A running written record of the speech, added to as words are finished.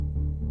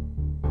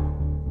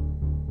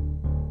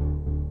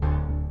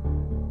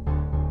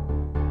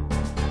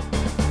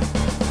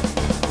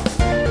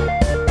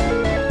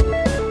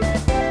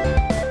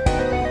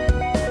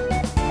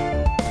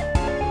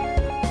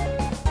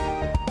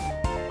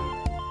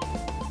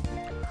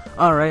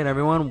All right,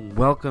 everyone,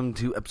 welcome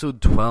to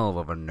episode 12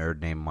 of a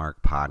Nerd Named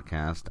Mark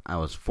podcast. I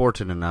was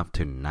fortunate enough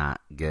to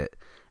not get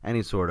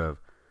any sort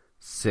of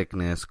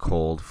sickness,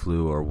 cold,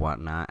 flu, or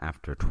whatnot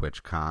after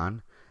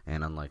TwitchCon.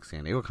 And unlike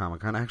San Diego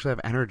Comic-Con, I actually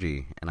have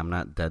energy, and I'm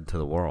not dead to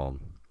the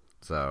world.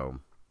 So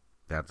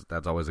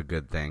that's always a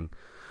good thing.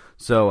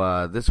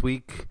 So this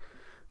week,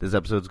 this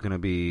episode's going to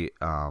be,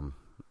 the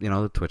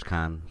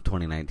TwitchCon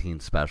 2019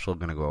 special.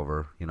 Going to go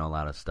over, a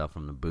lot of stuff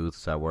from the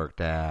booths I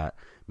worked at,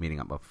 meeting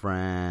up with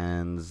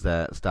friends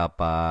that stopped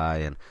by,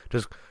 and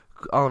just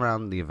all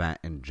around the event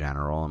in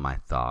general and my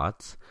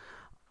thoughts.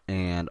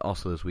 And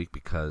also this week,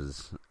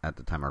 because at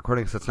the time of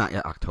recording, so it's not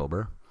yet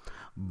October,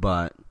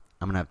 but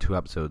I'm going to have 2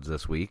 episodes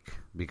this week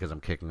because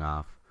I'm kicking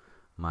off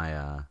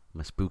my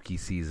my spooky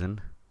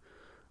season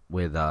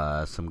with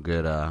some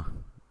good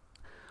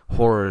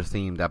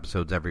horror-themed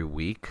episodes every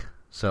week.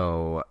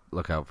 So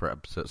look out for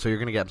episodes. So you're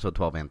going to get episode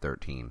 12 and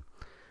 13.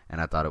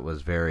 And I thought it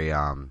was very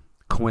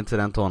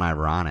coincidental and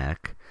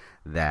ironic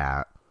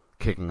that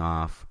kicking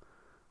off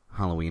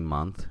Halloween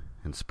month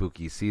and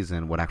spooky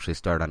season would actually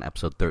start on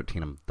episode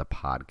 13 of the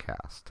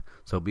podcast.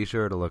 So be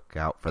sure to look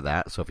out for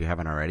that. So if you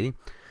haven't already,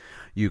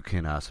 you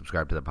can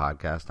subscribe to the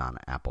podcast on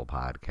Apple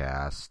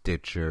Podcasts,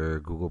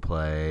 Stitcher, Google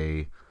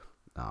Play,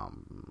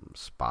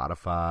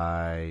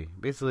 Spotify,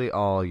 basically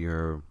all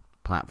your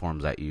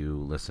platforms that you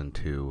listen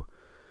to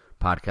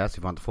podcasts. If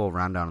you want the full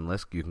rundown and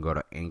list, you can go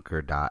to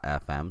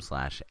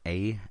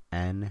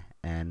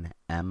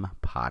anchor.fm/ANNM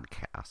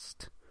podcast.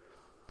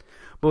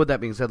 But with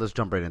that being said, let's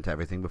jump right into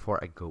everything before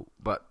I go.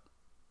 But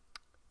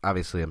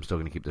obviously, I'm still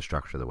going to keep the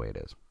structure the way it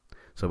is.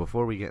 So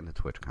before we get into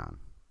TwitchCon,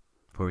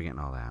 before we get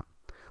into all that,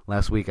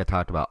 last week I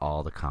talked about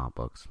all the comic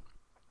books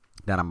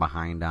that I'm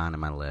behind on in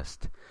my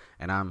list.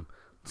 And I'm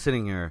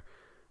sitting here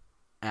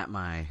in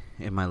my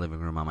living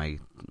room on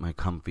my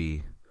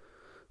comfy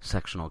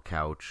sectional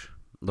couch,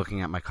 looking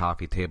at my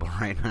coffee table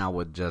right now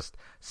with just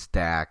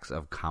stacks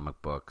of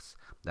comic books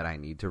that I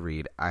need to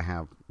read. I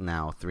have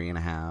now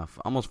 3.5,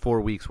 almost 4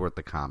 weeks worth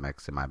of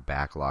comics in my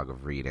backlog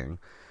of reading.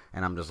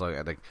 And I'm just looking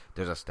at,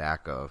 there's a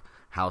stack of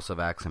House of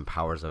X and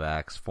Powers of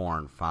X, 4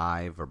 and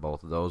 5, or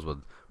both of those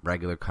with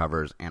regular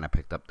covers. And I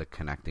picked up the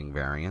connecting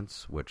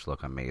variants, which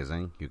look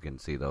amazing. You can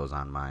see those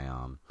on my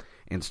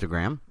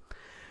Instagram.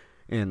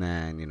 And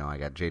then, I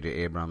got J.J.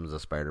 Abrams, a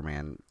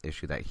Spider-Man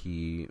issue that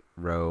he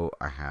wrote.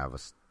 I have a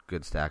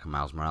good stack of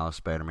Miles Morales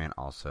Spider-Man,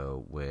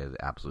 also with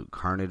Absolute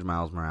Carnage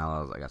Miles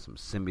Morales. I got some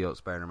Symbiote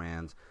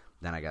Spider-Mans.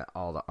 Then I got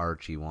all the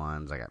Archie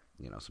ones. I got,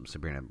 some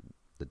Sabrina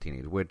the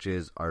Teenage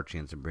Witches, Archie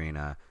and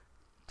Sabrina,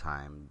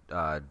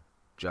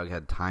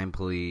 Jughead Time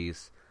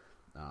Police.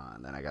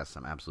 And then I got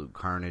some Absolute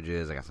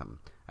Carnages. I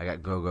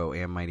got Go-Go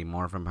and Mighty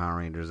Morphin Power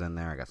Rangers in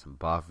there. I got some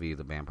Buffy,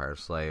 the Vampire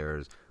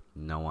Slayers,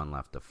 No One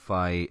Left to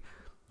Fight,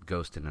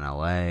 Ghosted in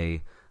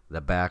L.A. The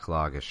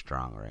backlog is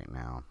strong right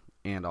now.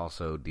 And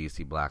also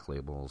DC Black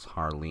Label's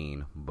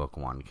Harleen Book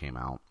 1 came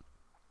out.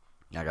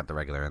 I got the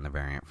regular and the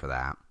variant for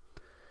that.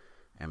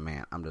 And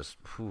man, I'm just...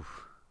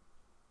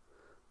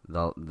 I'm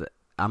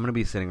going to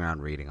be sitting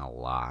around reading a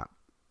lot.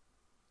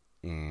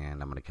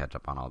 And I'm going to catch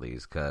up on all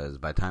these. Because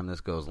by the time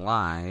this goes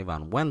live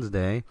on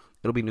Wednesday,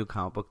 it'll be New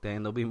Comic Book Day.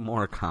 And there'll be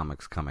more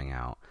comics coming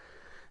out.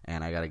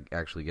 And I got to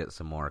actually get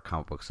some more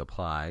comic book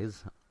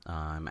supplies.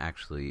 I'm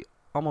actually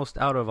almost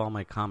out of all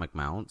my comic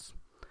mounts.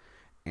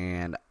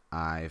 And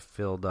I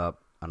filled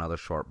up another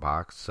short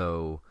box,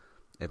 so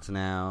it's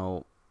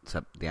now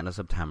the end of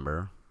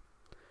September,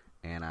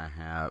 and I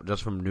have,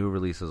 just from new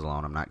releases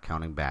alone, I'm not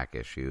counting back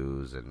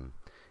issues and,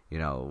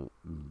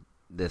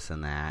 this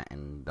and that,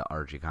 and the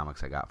Archie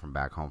comics I got from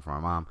back home from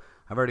my mom.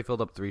 I've already filled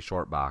up 3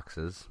 short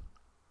boxes,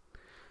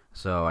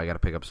 so I got to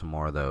pick up some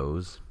more of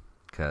those,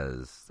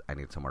 because I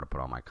need somewhere to put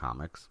all my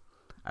comics.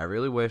 I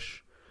really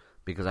wish...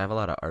 because I have a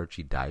lot of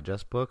Archie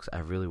Digest books, I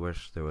really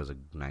wish there was a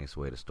nice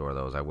way to store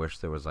those. I wish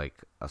there was a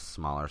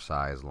smaller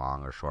size,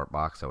 long or short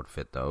box that would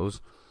fit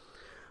those.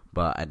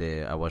 But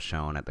I was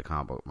shown at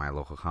my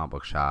local comic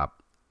book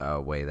shop a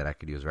way that I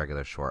could use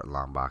regular short and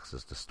long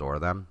boxes to store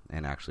them,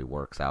 and it actually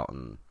works out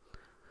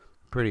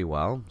pretty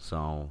well.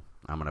 So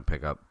I'm going to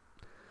pick up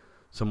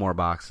some more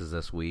boxes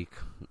this week,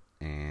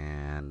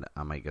 and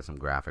I might get some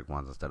graphic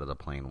ones instead of the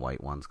plain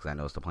white ones, because I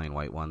noticed the plain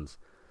white ones,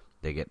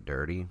 they get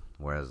dirty,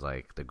 whereas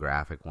the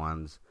graphic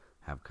ones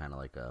have kind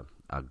of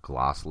a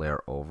gloss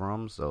layer over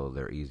them, so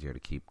they're easier to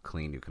keep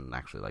clean. You can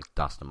actually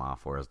dust them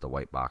off, whereas the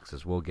white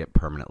boxes will get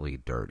permanently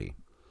dirty.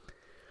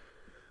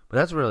 But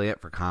that's really it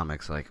for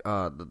comics. There's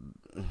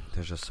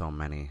just so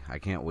many. I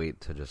can't wait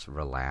to just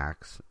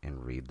relax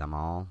and read them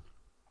all.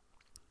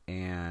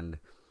 And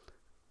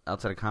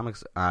outside of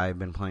comics, I've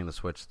been playing the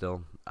Switch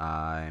still.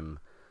 I'm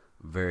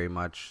very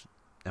much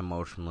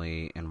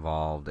emotionally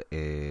involved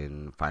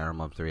in Fire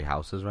Emblem 3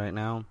 Houses right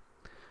now,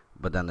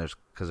 but then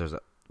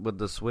with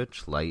the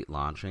Switch Lite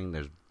launching,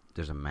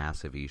 there's a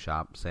massive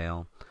eShop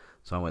sale,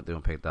 so I went through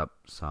and picked up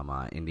some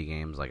indie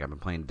games. I've been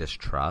playing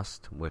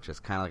Distrust, which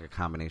is kind of a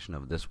combination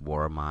of This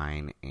War of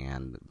Mine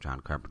and John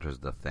Carpenter's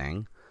The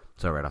Thing,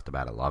 so right off the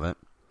bat I love it.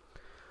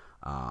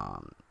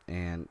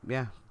 And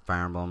yeah,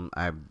 Fire Emblem.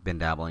 I've been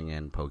dabbling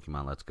in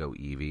Pokemon Let's Go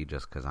Eevee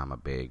just because I'm a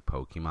big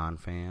Pokemon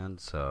fan,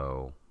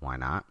 so why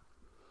not?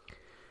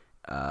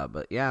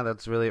 But yeah,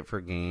 that's really it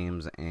for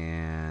games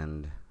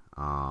and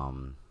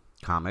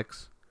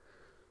comics.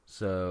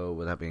 So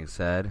with that being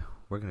said,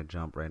 we're going to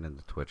jump right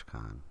into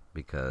TwitchCon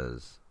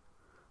because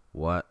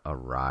what a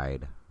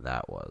ride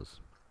that was.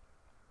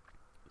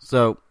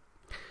 So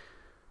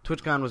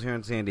TwitchCon was here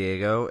in San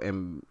Diego,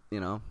 and,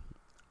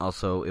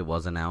 also it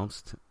was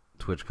announced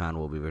TwitchCon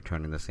will be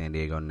returning to San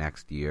Diego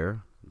next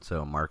year.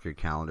 So mark your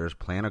calendars,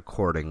 plan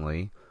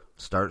accordingly,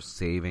 start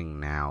saving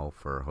now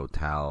for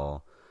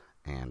hotel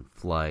and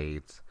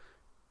flights,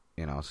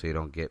 so you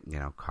don't get,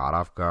 caught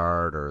off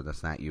guard or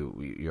this and that.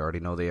 You already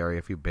know the area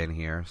if you've been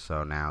here,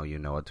 so now you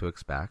know what to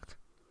expect.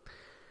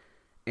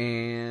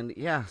 And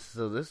yeah,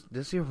 so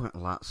this year went a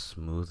lot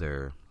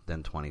smoother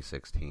than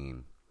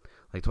 2016.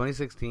 Like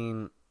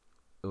 2016,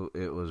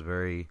 it was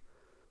very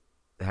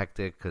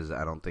hectic because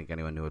I don't think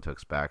anyone knew what to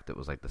expect. It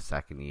was like the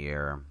second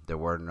year. There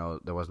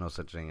was no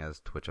such thing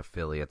as Twitch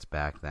affiliates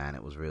back then.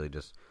 It was really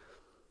just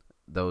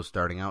those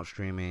starting out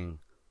streaming,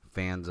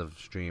 fans of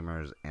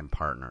streamers, and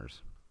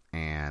partners.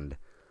 And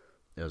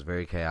it was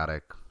very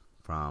chaotic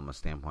from a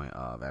standpoint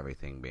of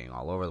everything being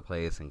all over the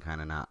place and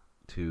kind of not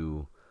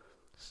too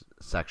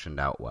sectioned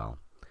out well.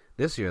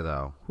 This year,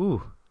 though,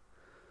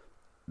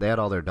 they had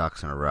all their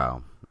ducks in a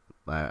row.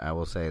 I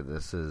will say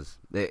this is,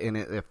 and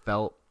it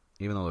felt,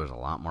 even though there's a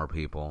lot more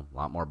people, a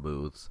lot more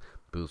booths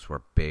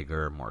were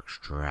bigger, more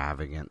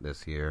extravagant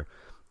this year,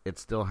 it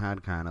still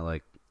had kind of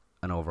like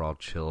an overall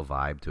chill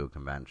vibe to a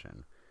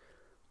convention.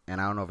 And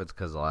I don't know if it's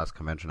because the last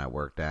convention I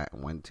worked at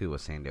and went to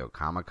was San Diego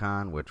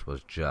Comic-Con, which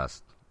was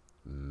just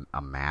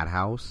a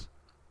madhouse.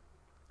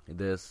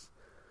 This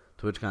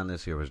TwitchCon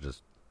this year was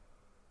just,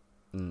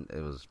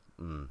 it was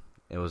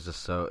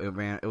just so,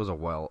 it was a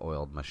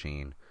well-oiled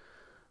machine.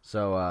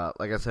 So,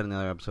 like I said in the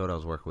other episode, I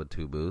was working with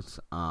two booths.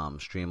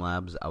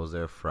 Streamlabs, I was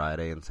there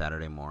Friday and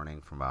Saturday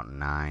morning from about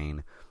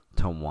 9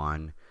 to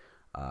 1.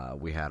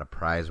 We had a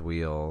prize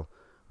wheel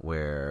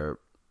where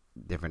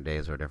different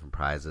days were different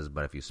prizes,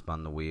 but if you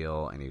spun the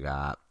wheel and you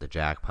got the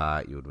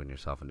jackpot, you would win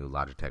yourself a new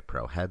Logitech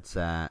Pro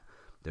headset.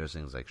 There's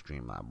things like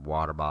Streamlab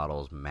water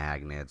bottles,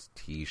 magnets,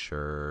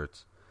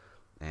 T-shirts,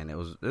 and it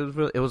was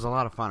a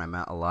lot of fun. I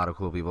met a lot of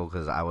cool people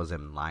because I was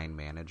in line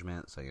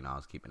management, so I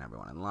was keeping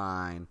everyone in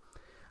line,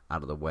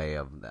 out of the way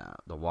of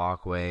the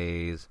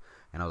walkways,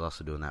 and I was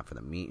also doing that for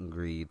the meet and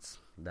greets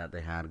that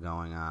they had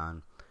going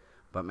on.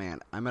 But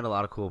man, I met a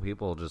lot of cool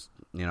people just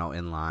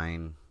in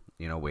line,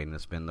 waiting to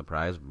spin the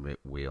prize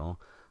wheel.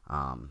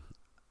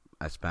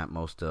 I spent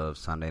most of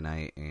Sunday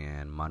night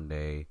and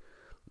Monday,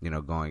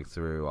 going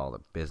through all the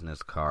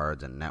business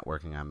cards and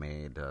networking I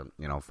made to,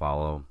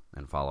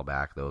 follow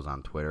back those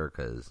on Twitter,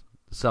 because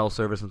the cell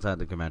service inside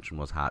the convention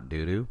was hot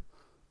doo-doo,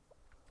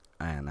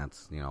 and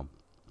that's,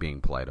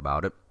 being polite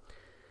about it.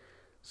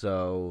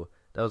 So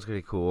that was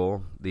pretty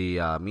cool.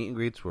 The meet and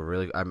greets were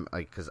really,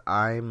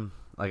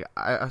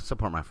 I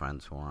support my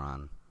friends who are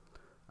on,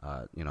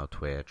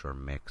 Twitch or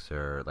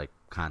Mixer, like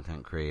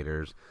content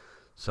creators.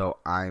 So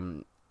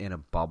I'm in a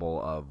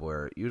bubble of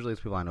where usually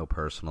it's people I know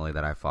personally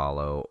that I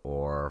follow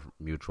or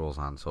mutuals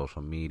on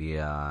social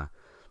media,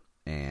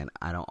 and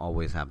I don't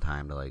always have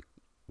time to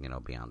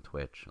be on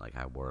Twitch. Like,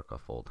 I work a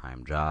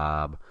full-time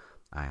job,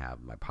 I have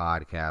my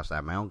podcast, I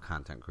have my own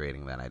content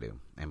creating that I do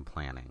and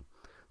planning.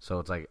 So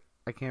it's like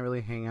I can't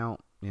really hang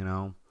out,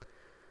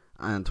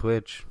 on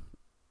Twitch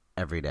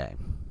every day.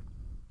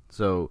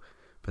 So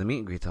for the meet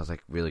and greets, I was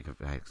like really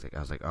confused. I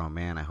was like, oh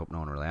man, I hope no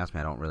one really asked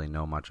me. I don't really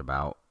know much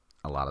about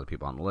a lot of the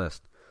people on the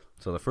list.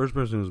 So the first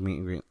person who was meet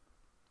and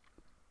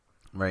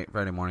greet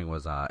Friday morning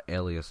was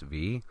Alias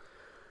V.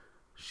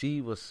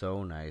 She was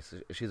so nice.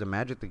 She's a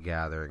Magic the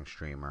Gathering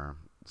streamer.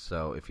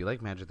 So if you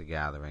like Magic the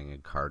Gathering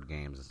and card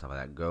games and stuff like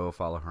that, go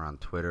follow her on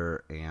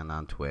Twitter and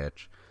on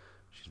Twitch.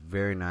 She's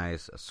very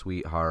nice, a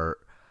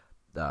sweetheart.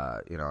 I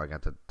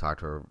got to talk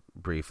to her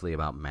briefly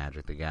about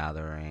Magic the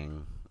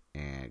Gathering,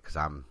 and because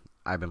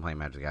I've been playing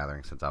Magic the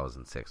Gathering since I was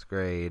in 6th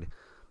grade.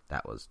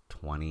 That was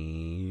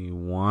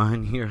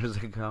 21 years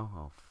ago.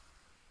 Oh,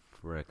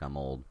 frick, I'm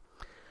old.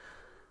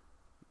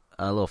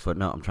 A little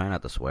footnote, I'm trying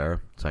not to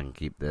swear, so I can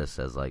keep this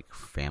as,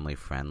 family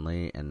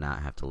friendly and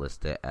not have to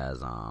list it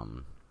as,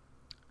 an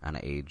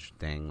age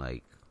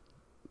thing,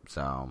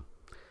 so,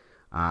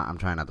 I'm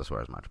trying not to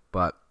swear as much,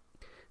 but,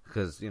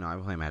 because, I've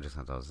been playing Magic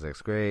since I was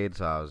 6th grade,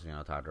 so I was,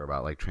 talking to her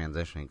about,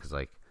 transitioning, because,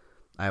 I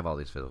have all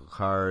these physical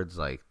cards,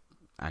 I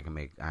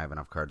have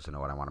enough cards to know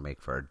what I want to make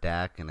for a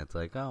deck, and it's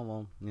like, oh,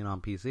 well,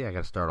 on PC, I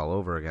got to start all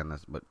over again,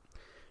 but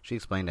she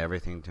explained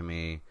everything to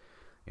me,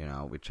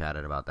 we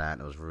chatted about that,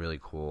 and it was really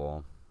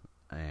cool,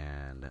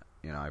 and,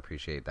 I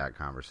appreciate that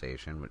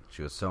conversation, but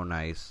she was so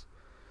nice,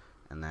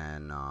 and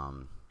then,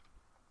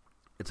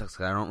 it sucks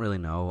because I don't really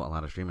know a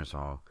lot of streamers,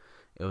 so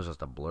it was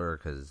just a blur,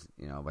 because,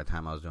 by the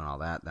time I was doing all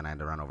that, then I had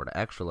to run over to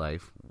Extra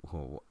Life,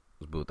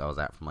 whose booth I was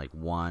at from,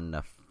 1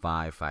 to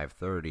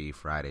 5:30,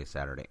 Friday,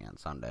 Saturday, and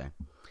Sunday.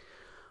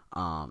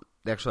 The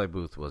Extra Life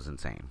booth was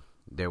insane.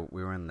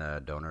 We were in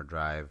the donor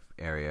drive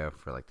area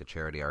for like the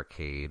charity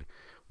arcade.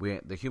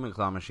 The human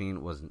claw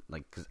machine was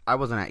like, cause I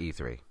wasn't at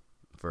E3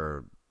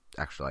 for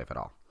Extra Life at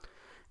all,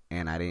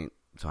 and I didn't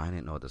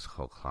know what this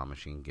whole claw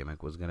machine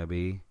gimmick was gonna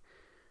be.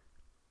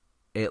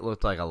 It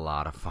looked like a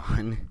lot of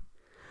fun,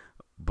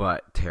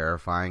 but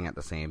terrifying at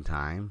the same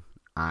time.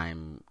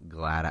 I'm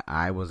glad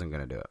I wasn't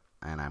gonna do it,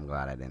 and I'm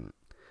glad I didn't.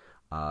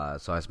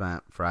 So I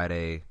spent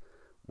Friday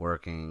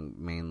working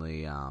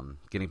mainly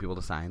getting people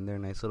to sign their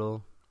nice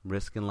little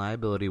risk and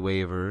liability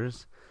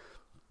waivers.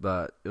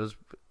 But it was,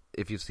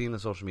 if you've seen the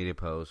social media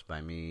posts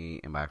by me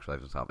and by Extra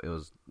Life itself,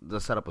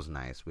 the setup was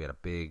nice. We had a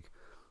big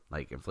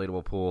like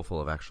inflatable pool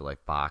full of Extra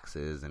Life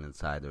boxes, and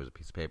inside there was a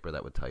piece of paper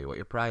that would tell you what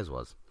your prize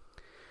was.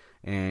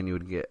 And you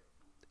would get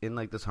in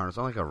like this harness,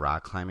 on like a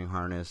rock climbing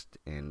harness,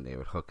 and they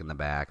would hook in the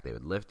back. They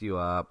would lift you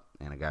up,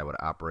 and a guy would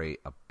operate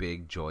a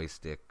big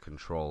joystick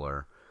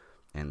controller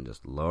and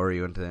just lower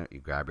you into it. You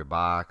grab your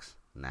box,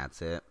 and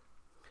that's it.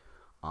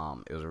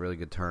 It was a really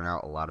good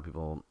turnout. A lot of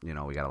people, we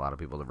got a lot of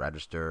people to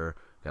register.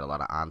 Got a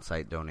lot of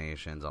on-site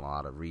donations, and a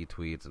lot of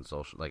retweets and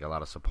social, like a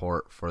lot of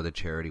support for the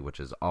charity, which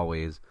is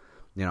always,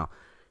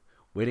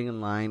 waiting in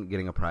line,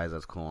 getting a prize,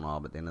 that's cool and all.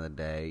 But at the end of the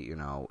day,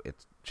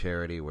 it's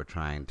charity. We're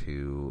trying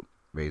to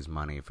raise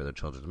money for the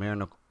Children's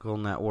Miracle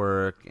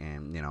Network,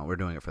 and, we're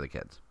doing it for the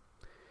kids.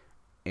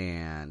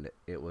 And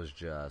it was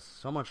just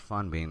so much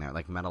fun being there.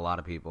 Like, met a lot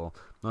of people.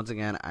 Once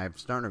again, I'm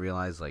starting to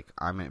realize, like,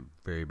 I'm a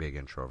very big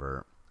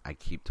introvert. I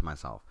keep to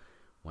myself.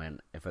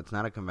 If it's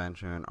not a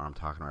convention or I'm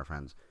talking to my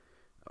friends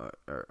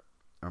or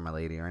my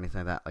lady or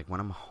anything like that, like,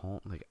 when I'm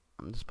home, like,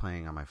 I'm just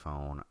playing on my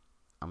phone.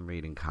 I'm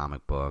reading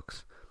comic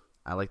books.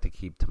 I like to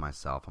keep to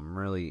myself. I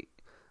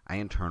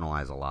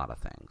internalize a lot of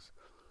things.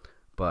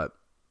 But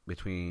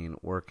between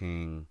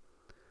working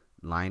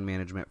line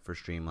management for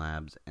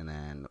Streamlabs and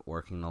then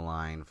working the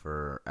line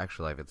for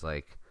Extra Life, it's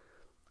like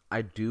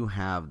I do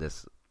have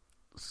this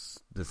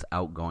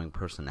outgoing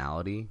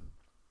personality,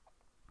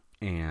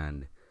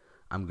 and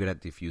I'm good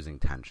at diffusing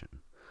tension.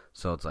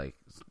 So it's like,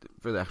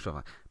 for the Extra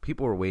Life,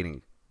 people were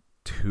waiting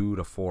 2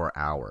 to 4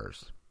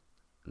 hours,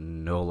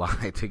 no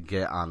lie, to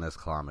get on this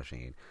claw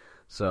machine.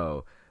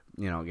 So,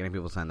 getting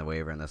people to sign the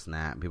waiver and this and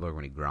that, and people are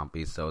going to be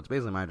grumpy. So it's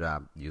basically my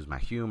job, use my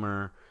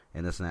humor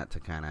and this and that to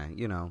kind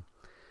of,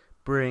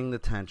 bring the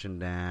tension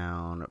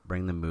down,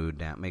 bring the mood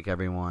down, make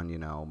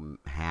everyone,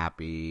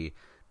 happy,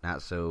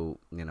 not so,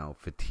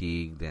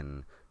 fatigued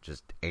and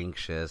just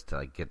anxious to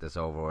like get this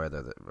over with,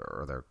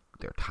 or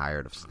they're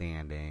tired of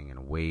standing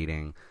and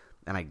waiting.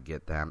 And I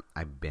get that.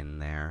 I've been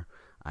there.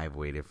 I've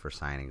waited for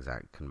signings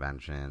at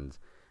conventions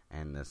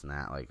and this and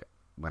that. Like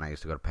when I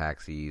used to go to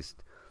PAX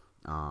East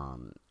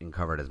and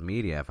cover it as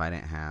media,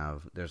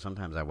 there's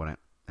sometimes I wouldn't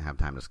have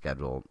time to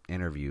schedule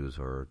interviews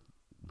or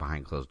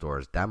behind closed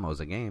doors demos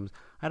of games.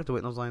 I had to wait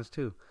in those lines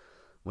too.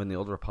 When the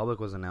Old Republic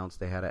was announced,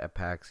 they had it at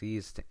PAX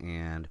East,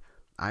 and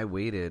I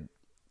waited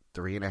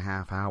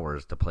 3.5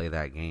 hours to play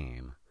that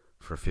game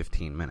for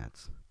 15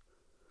 minutes.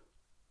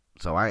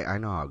 So I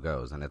know how it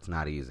goes, and it's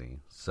not easy.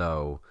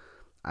 So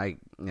I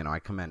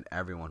commend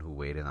everyone who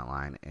waited in that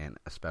line, and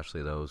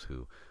especially those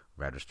who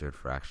registered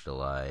for Extra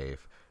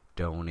Life,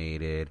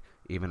 donated,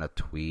 even a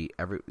tweet.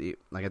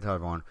 Like I tell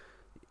everyone,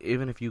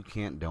 even if you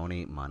can't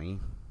donate money,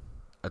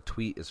 a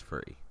tweet is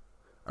free.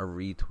 A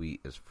retweet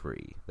is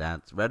free.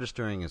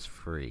 Registering is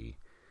free.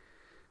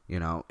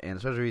 And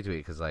especially retweet,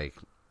 because like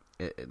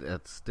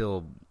it's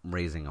still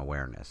raising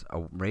awareness.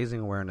 Raising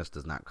awareness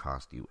does not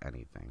cost you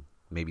anything.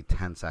 Maybe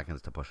 10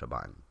 seconds to push a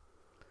button.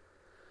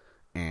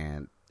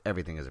 And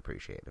everything is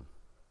appreciated.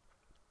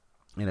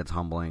 And it's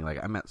humbling.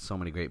 Like, I met so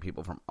many great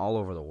people from all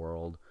over the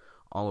world,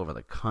 all over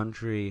the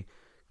country,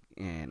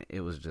 and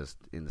it was just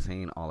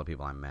insane. All the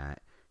people I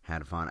met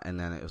had fun. And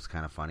then it was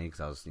kind of funny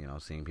because I was,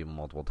 seeing people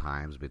multiple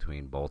times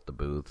between both the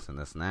booths and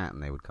this and that,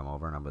 and they would come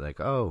over and I'd be like,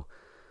 oh,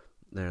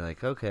 they're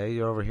like, okay,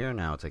 you're over here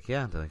now. It's like,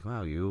 yeah. They're like,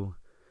 wow,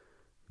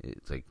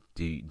 it's like,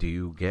 do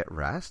you get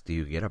rest? Do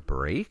you get a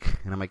break?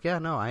 And I'm like, yeah,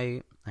 no,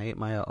 I ate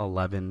my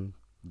 $11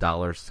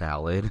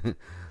 salad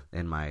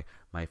and my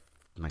 $6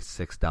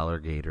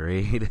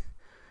 Gatorade.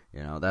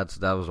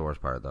 That was the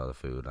worst part, though, the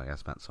food. Like, I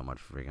spent so much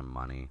freaking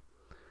money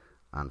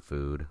on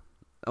food.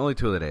 Only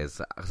 2 of the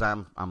days, because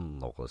I'm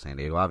local to San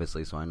Diego,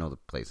 obviously, so I know the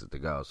places to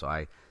go. So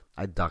I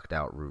ducked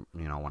out,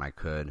 when I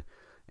could,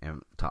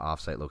 and to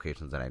off-site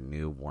locations that I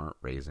knew weren't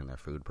raising their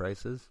food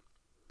prices.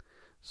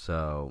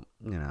 So,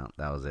 that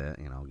was it.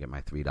 Get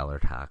my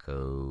 $3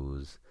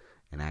 tacos,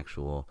 and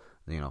actual,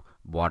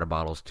 water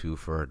bottles 2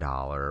 for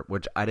 $1,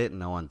 which I didn't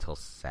know until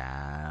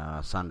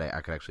Sunday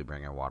I could actually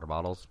bring in water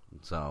bottles.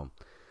 So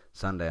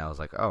Sunday I was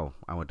like, oh,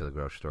 I went to the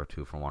grocery store,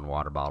 2 for $1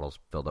 water bottles,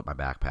 filled up my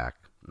backpack.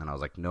 And then I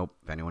was like, nope,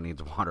 if anyone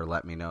needs water,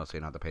 let me know, so you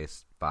don't have to pay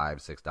 $5,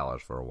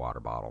 $6 for a water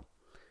bottle.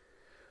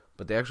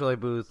 But the Extra Life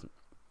booth,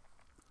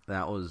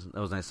 that was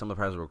nice. Some of the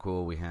prizes were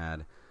cool. We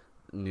had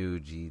new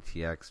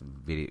GTX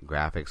video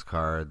graphics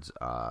cards,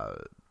 a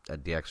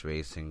DX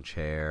Racing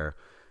chair,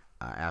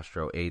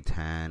 Astro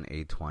A10,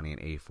 A20,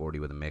 and A40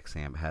 with a mix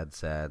amp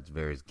headsets,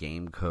 various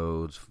game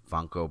codes,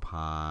 Funko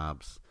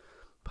Pops,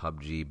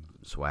 PUBG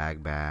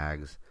swag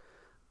bags.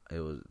 It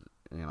was,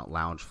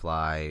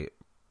 Loungefly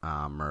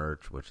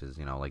merch, which is,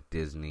 like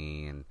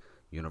Disney and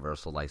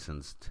Universal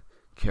licensed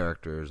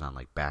characters on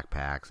like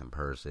backpacks and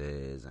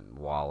purses and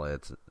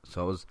wallets.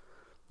 So it was,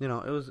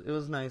 it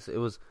was nice. It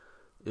was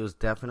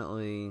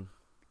definitely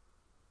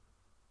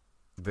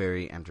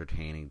very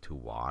entertaining to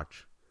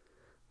watch.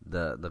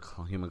 The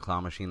human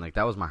claw machine, like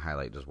that was my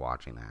highlight, just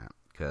watching that,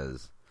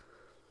 because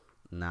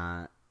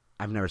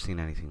I've never seen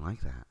anything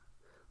like that.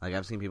 Like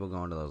I've seen people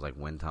go into those like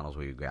wind tunnels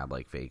where you grab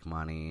like fake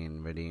money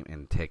and redeem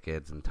and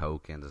tickets and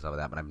tokens and stuff like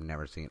that, but I've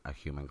never seen a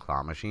human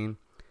claw machine.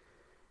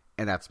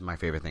 And that's my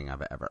favorite thing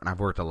I've ever. And I've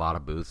worked a lot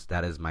of booths.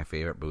 That is my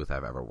favorite booth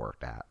I've ever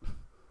worked at.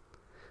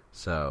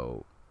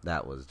 So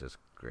that was just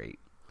great.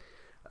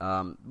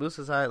 Booths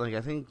aside, like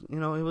I think it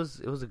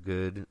was a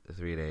good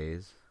 3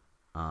 days.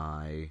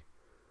 I'm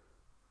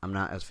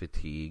not as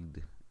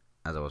fatigued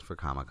as I was for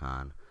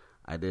Comic-Con.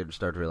 I did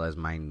start to realize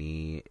my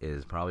knee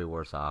is probably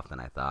worse off than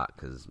I thought,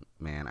 because,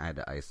 man, I had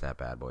to ice that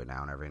bad boy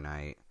down every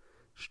night,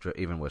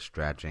 even with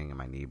stretching and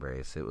my knee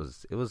brace. It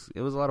was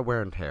a lot of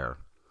wear and tear.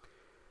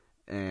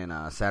 And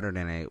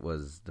Saturday night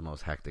was the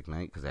most hectic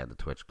night because I had the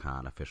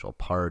TwitchCon official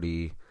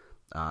party.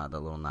 The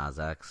little Nas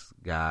X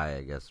guy,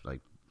 I guess,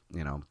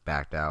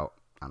 backed out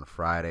on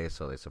Friday,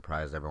 so they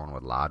surprised everyone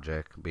with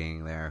Logic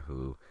being there,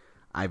 who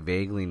I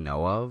vaguely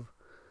know of.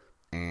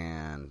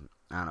 And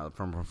I don't know,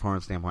 from a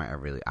performance standpoint,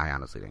 I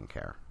honestly didn't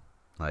care.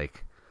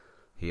 Like,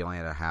 he only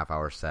had a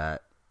half-hour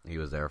set. He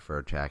was there for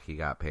a check. He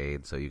got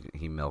paid, so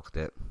he milked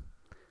it.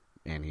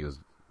 And he was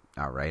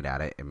right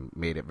at it and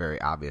made it very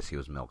obvious he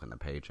was milking the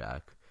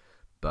paycheck.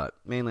 But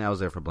mainly I was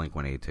there for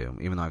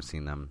Blink-182. Even though I've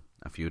seen them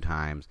a few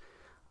times,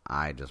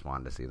 I just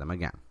wanted to see them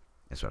again,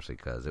 especially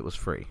because it was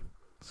free.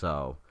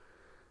 So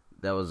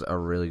that was a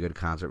really good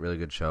concert, really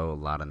good show, a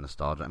lot of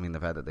nostalgia. I mean, the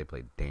fact that they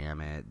played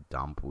Damn It,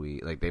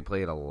 Dumpweed, like they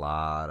played a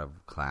lot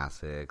of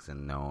classics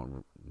and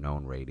known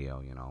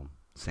radio,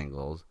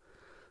 singles,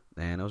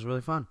 and it was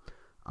really fun.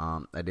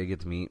 I did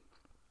get to meet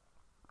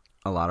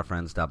a lot of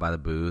friends, stop by the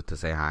booth to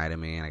say hi to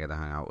me, and I got to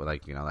hang out with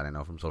that I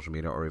know from social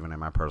media or even in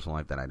my personal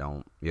life that I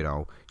don't,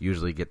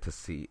 usually get to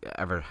see,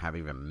 ever have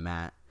even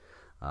met,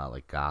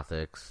 like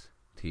Gothix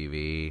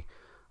TV.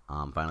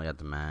 Finally got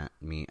to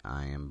meet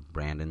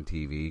Brandon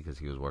TV because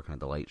he was working at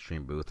the Light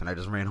Stream booth, and I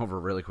just ran over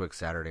really quick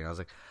Saturday, and I was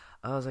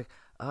like,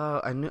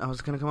 oh, I knew I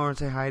was gonna come over and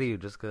say hi to you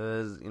just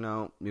because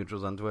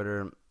mutuals on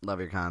Twitter, love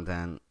your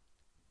content,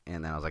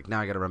 and then I was like,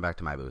 now I got to run back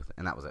to my booth,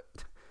 and that was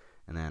it.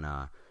 And then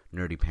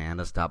Nerdy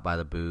Panda stopped by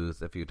the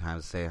booth a few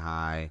times to say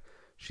hi.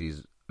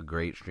 She's a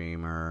great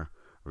streamer,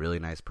 really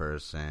nice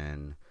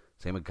person.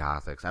 Same with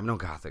Gothix. I've known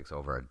Gothix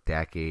over a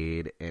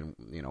decade, and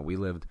we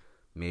lived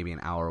maybe an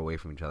hour away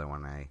from each other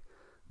when I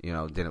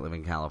didn't live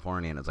in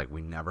California, and it's like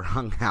we never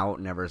hung out,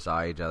 never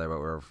saw each other, but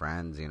we were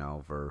friends,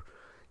 for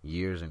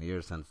years and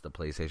years since the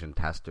PlayStation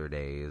tester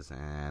days,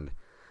 and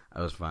it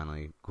was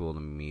finally cool to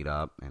meet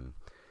up, and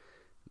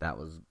that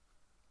was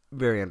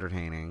very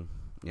entertaining.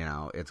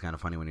 It's kind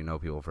of funny when you know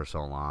people for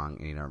so long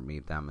and you never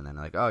meet them, and then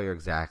like, oh, you're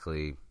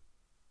exactly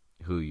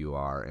who you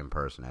are in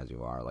person as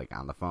you are, like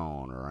on the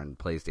phone or in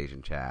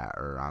PlayStation chat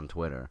or on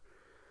Twitter,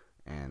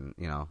 and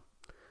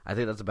I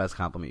think that's the best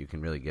compliment you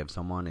can really give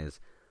someone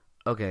is,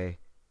 okay,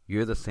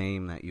 you're the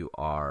same that you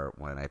are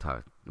when I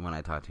talk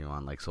to you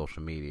on like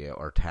social media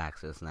or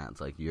Taxis, and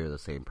that's like you're the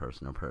same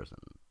person to person.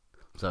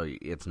 So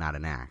it's not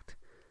an act.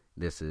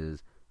 This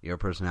is your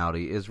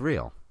personality is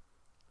real.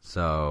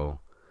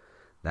 So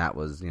that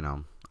was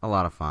a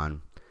lot of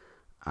fun.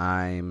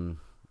 I'm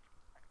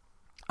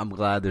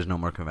glad there's no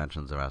more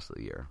conventions the rest of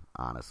the year.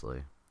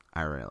 Honestly,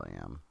 I really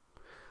am.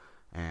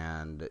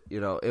 And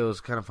it was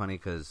kind of funny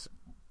because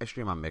I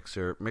stream on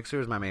Mixer. Mixer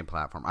is my main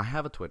platform. I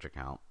have a Twitch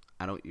account.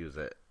 I don't use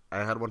it.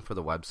 I had one for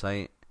the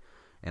website,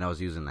 and I was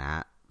using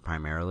that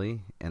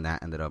primarily, and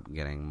that ended up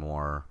getting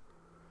more,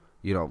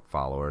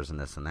 followers and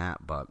this and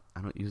that, but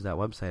I don't use that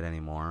website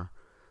anymore.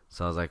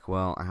 So I was like,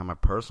 well, I have my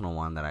personal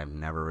one that I've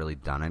never really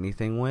done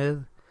anything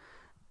with.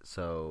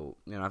 So,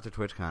 after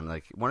TwitchCon,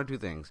 like, one or two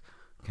things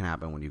can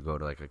happen when you go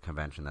to, like, a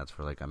convention that's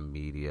for, like, a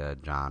media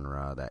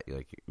genre, that,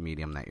 like,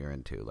 medium that you're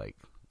into, like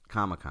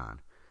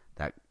Comic-Con.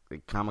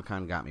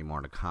 Comic-Con got me more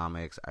into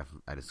comics.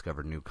 I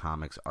discovered new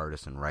comics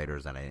artists and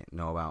writers that I didn't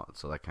know about,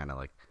 so that kind of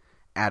like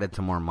added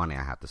to more money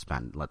I have to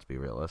spend, let's be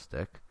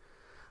realistic.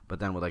 But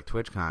then with like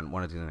TwitchCon,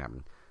 one or two things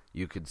happened.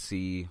 You could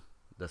see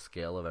the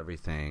scale of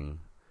everything,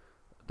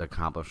 the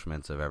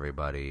accomplishments of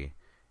everybody,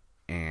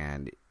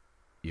 and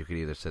you could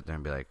either sit there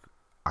and be like,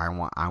 I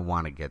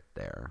want to get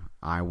there.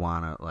 I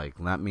want to, like,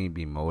 let me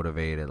be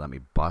motivated, let me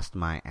bust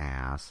my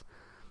ass,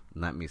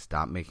 let me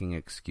stop making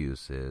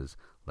excuses,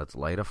 let's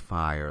light a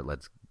fire,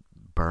 let's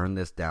burn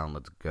this down,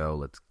 let's go,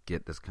 let's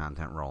get this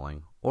content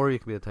rolling. Or you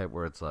could be the type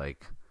where it's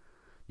like,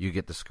 you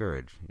get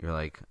discouraged. You're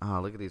like, oh,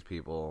 look at these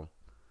people.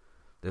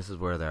 This is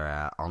where they're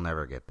at. I'll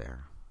never get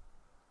there.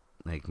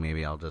 Like,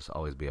 maybe I'll just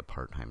always be a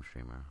part-time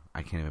streamer.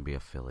 I can't even be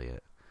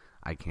affiliate.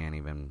 I can't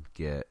even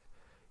get,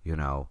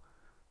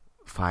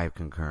 5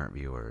 concurrent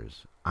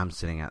viewers. I'm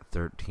sitting at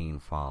 13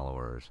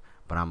 followers.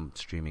 but I'm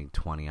streaming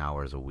 20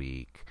 hours a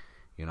week.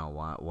 You know,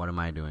 what am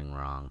I doing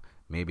wrong?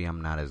 Maybe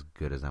I'm not as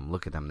good as them.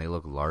 Look at them. They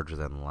look larger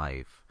than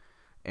life.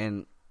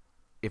 And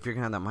if you're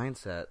going to have that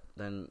mindset,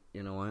 then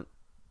you know what?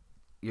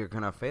 You're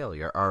going to fail.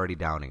 You're already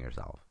downing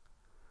yourself.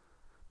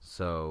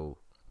 So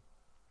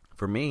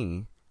for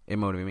me, it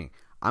motivated me.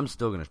 I'm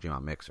still going to stream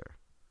on Mixer.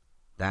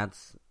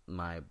 That's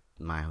my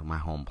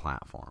home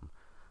platform.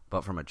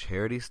 But from a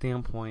charity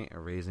standpoint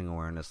or raising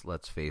awareness,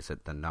 let's face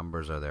it, the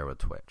numbers are there with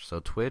Twitch. So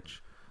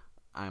Twitch,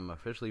 I'm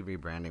officially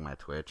rebranding my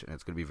Twitch, and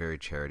it's going to be very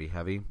charity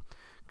heavy.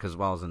 Because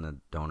while I was in the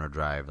donor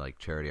drive, like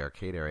charity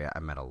arcade area, I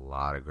met a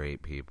lot of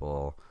great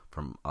people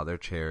from other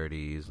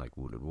charities, like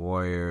Wounded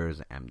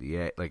Warriors,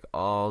 MDA, like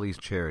all these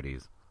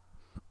charities.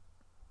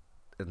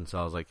 And so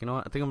I was like, you know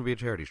what, I think I'm going to be a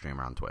charity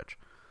streamer on Twitch.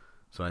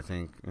 So I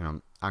think,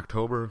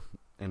 October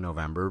and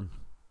November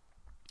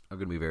are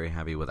going to be very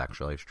heavy with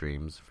Extra Life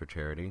streams for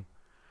charity.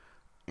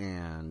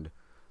 And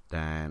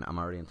then I'm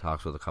already in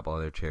talks with a couple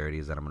other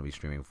charities that I'm going to be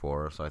streaming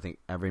for. So I think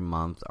every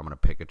month I'm going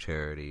to pick a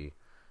charity.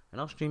 And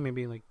I'll stream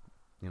maybe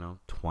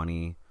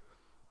 20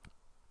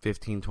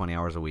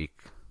 hours a week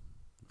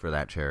for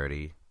that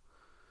charity.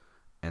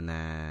 And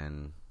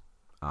then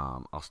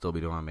I'll still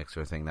be doing my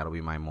Mixer thing. That'll be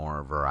my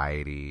more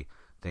variety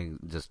thing.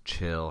 Just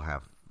chill,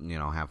 have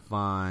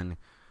fun.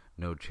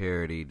 No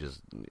charity,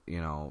 just,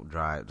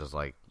 drive, just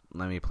like,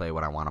 let me play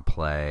what I want to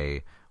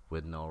play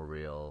with no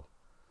real,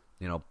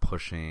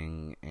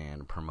 pushing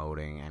and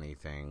promoting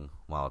anything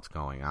while it's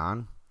going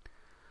on.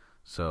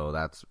 So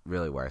that's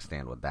really where I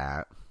stand with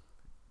that.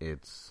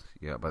 It's,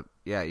 but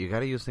yeah, you got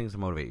to use things to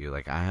motivate you.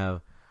 Like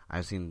I've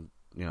seen,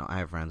 I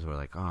have friends who are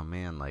like, oh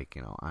man,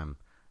 I'm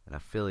an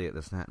affiliate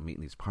that's not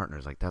meeting these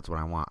partners. Like that's what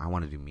I want. I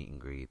want to do meet and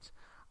greets.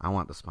 I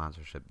want the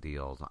sponsorship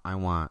deals. I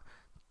want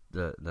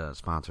the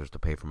sponsors to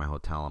pay for my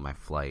hotel and my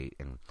flight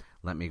and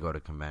let me go to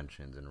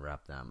conventions and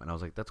rep them. And I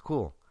was like, that's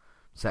cool.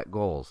 Set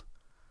goals.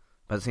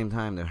 But at the same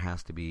time, there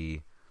has to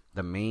be,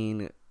 the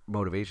main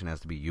motivation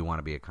has to be you want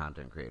to be a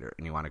content creator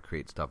and you want to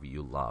create stuff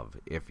you love.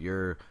 If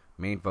your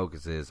main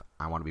focus is,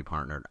 I want to be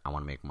partnered, I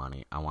want to make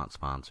money, I want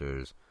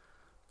sponsors,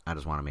 I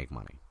just want to make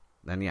money,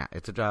 then yeah,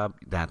 it's a job.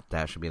 That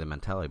should be the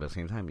mentality. But at the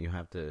same time, you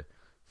have to,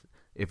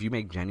 if you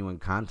make genuine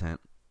content,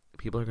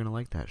 people are going to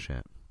like that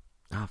shit.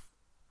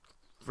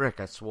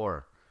 Frick, I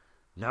swore.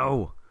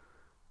 No.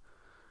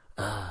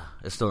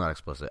 It's still not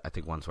explicit. I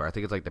think one swear. I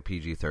think it's like the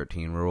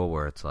PG-13 rule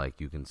where it's like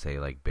you can say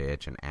like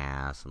bitch and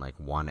ass and like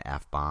one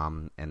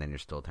F-bomb and then you're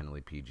still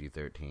technically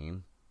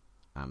PG-13.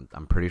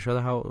 I'm pretty sure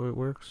that's how it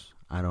works.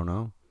 I don't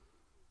know.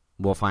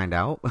 We'll find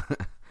out.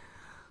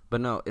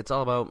 But no, it's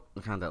all about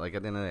content. Like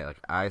at the end of the day,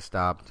 like I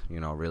stopped,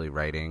 really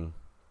writing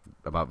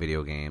about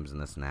video games and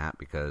this and that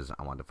because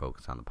I wanted to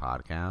focus on the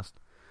podcast.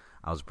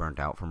 I was burnt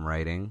out from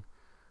writing.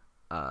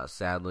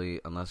 Sadly,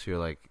 unless you're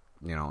like,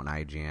 an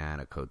IGN,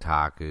 a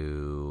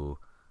Kotaku,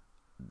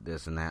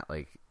 this and that,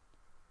 like,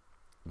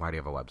 why do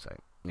you have a website?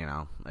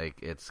 Like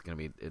it's gonna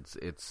be,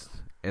 it's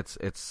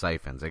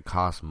siphons. It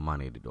costs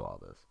money to do all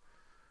this.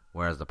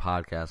 Whereas the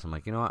podcast, I'm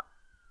like, you know what?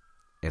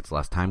 It's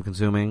less time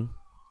consuming.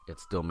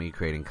 It's still me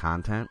creating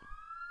content.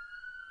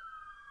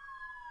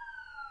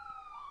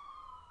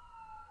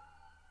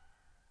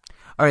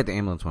 All right, the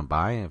ambulance went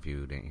by. If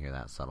you didn't hear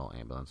that subtle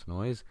ambulance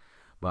noise,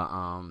 but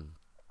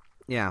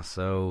yeah,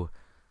 so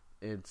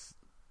it's,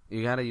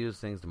 you got to use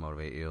things to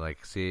motivate you,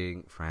 like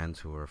seeing friends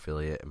who are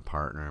affiliate and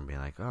partner and being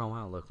like, oh,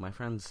 wow, look, my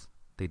friends,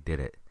 they did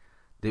it.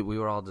 We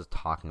were all just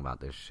talking about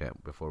this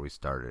shit before we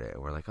started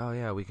it. We're like, oh,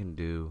 yeah,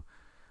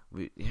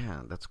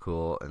 yeah, that's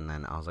cool. And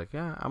then I was like,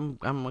 yeah, I'm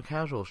a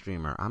casual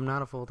streamer. I'm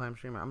not a full-time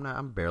streamer.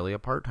 I'm barely a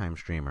part-time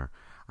streamer.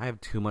 I have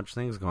too much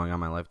things going on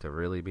in my life to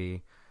really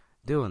be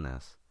doing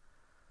this.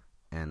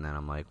 And then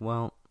I'm like,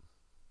 well,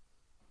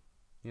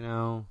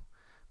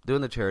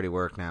 doing the charity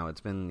work now,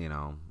 it's been,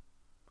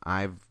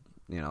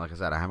 like I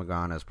said, I haven't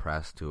gone as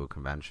press to a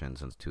convention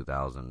since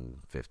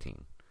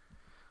 2015.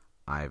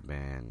 I've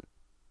been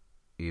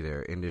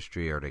either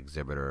industry or an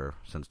exhibitor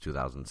since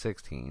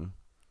 2016.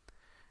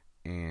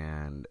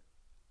 And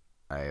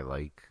I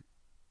like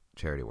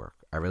charity work.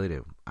 I really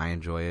do. I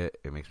enjoy it.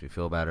 It makes me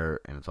feel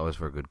better. And it's always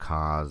for a good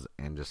cause.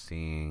 And just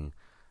seeing,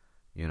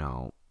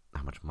 how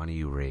much money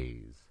you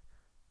raise.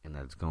 And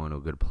that it's going to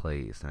a good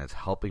place. And it's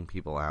helping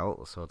people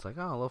out. So it's like,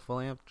 oh, a little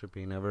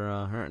philanthropy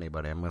never hurt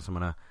anybody. I guess I'm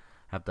going to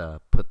have to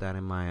put that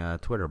in my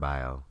Twitter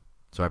bio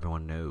so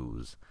everyone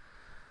knows.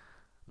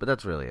 But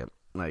that's really it.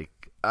 I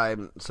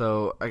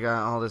got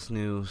all this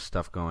new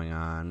stuff going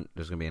on.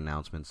 There's going to be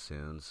announcements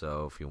soon.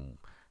 So if you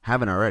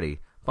haven't already,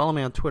 follow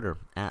me on Twitter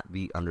at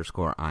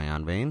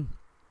 @the_IonVein.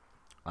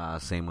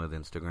 Same with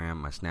Instagram.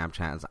 My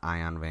Snapchat is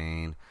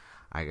IonVein.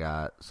 I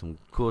got some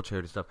cool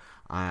charity stuff.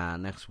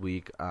 Next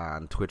week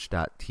on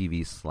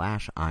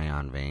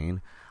twitch.tv/IonVein,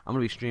 I'm going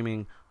to be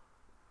streaming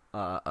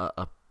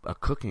a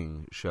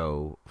cooking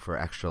show for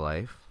Extra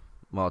Life.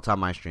 Well, it's on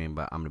my stream,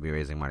 but I'm going to be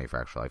raising money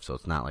for Extra Life, so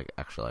it's not like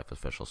Extra Life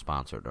official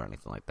sponsored or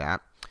anything like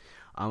that.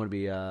 I'm going to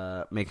be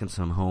making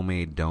some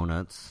homemade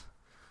donuts,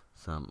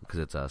 because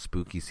it's a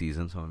spooky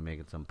season, so I'm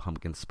making some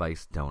pumpkin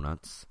spice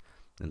donuts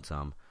and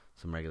some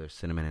some regular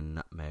cinnamon and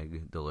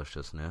nutmeg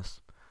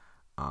deliciousness.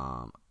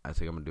 I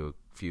think I'm going to do a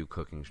few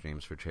cooking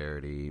streams for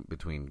charity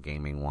between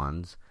gaming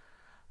ones.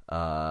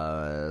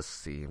 Let's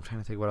see. I'm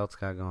trying to think what else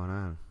got going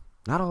on.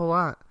 Not a whole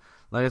lot.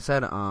 Like I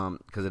said,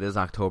 because it is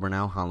October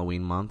now,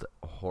 Halloween month,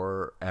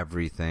 horror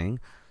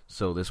everything.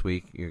 So this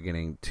week you're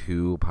getting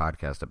 2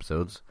 podcast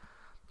episodes.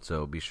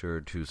 So be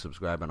sure to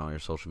subscribe on all your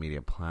social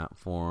media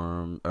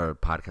platform or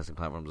podcasting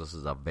platforms. This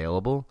is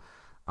available.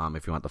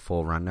 If you want the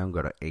full rundown,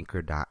 go to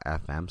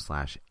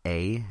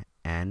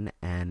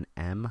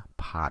anchor.fm/ANNM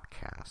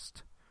podcast.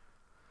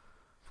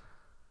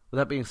 With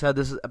that being said,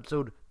 this is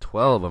episode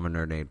 12 of a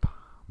Nerd.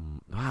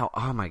 Wow,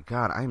 oh my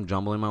god, I am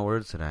jumbling my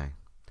words today.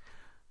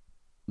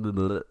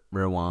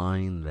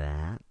 Rewind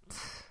that.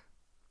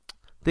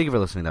 Thank you for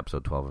listening to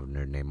episode 12 of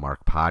Nerd Named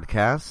Mark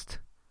podcast.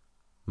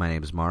 My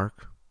name is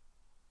Mark,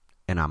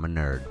 and I'm a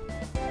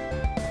nerd.